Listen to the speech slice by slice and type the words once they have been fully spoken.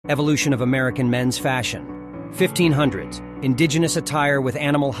Evolution of American men's fashion. 1500s. Indigenous attire with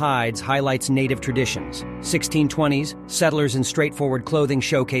animal hides highlights native traditions. 1620s. Settlers in straightforward clothing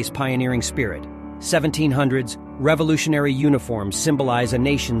showcase pioneering spirit. 1700s. Revolutionary uniforms symbolize a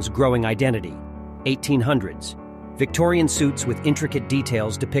nation's growing identity. 1800s. Victorian suits with intricate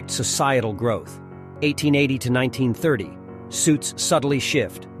details depict societal growth. 1880 to 1930. Suits subtly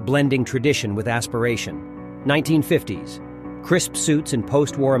shift, blending tradition with aspiration. 1950s. Crisp suits in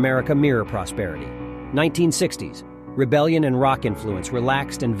post-war America mirror prosperity. 1960s. Rebellion and rock influence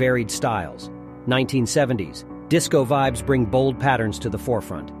relaxed and varied styles. 1970s. Disco vibes bring bold patterns to the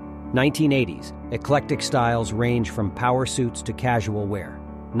forefront. 1980s. Eclectic styles range from power suits to casual wear.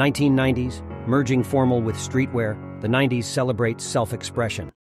 1990s. Merging formal with streetwear, the 90s celebrates self-expression.